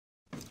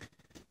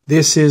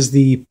This is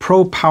the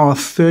Pro Power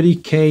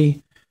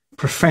 30K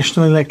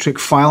professional electric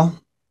file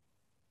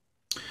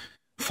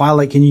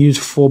I can use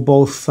for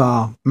both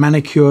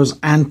manicures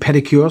and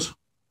pedicures.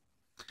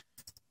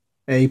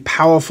 A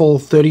powerful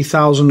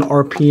 30,000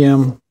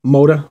 RPM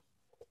motor.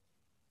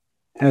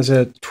 Has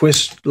a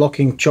twist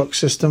locking chuck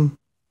system,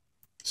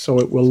 so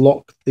it will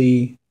lock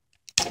the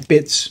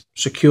bits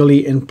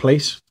securely in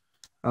place.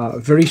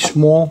 Very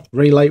small,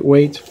 very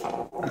lightweight,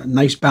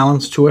 nice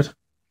balance to it.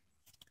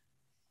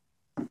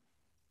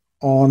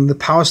 On the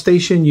power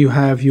station, you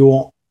have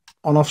your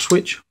on-off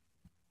switch.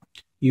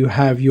 You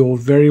have your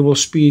variable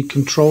speed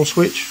control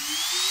switch,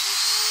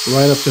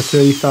 right up to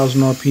 30,000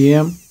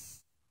 RPM.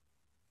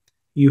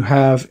 You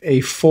have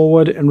a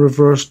forward and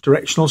reverse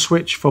directional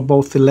switch for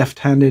both the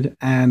left-handed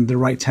and the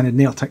right-handed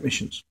nail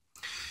technicians.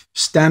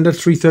 Standard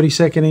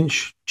 3/32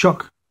 inch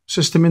chuck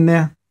system in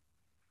there,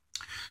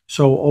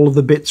 so all of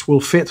the bits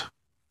will fit.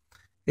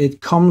 It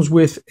comes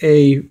with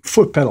a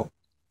foot pedal.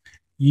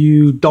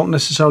 You don't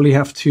necessarily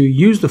have to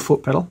use the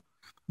foot pedal,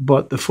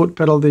 but the foot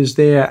pedal is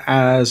there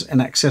as an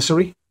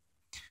accessory.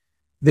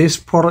 This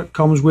product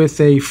comes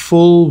with a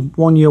full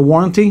 1-year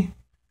warranty,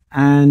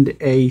 and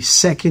a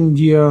 2nd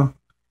year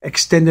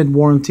extended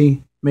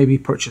warranty may be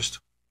purchased.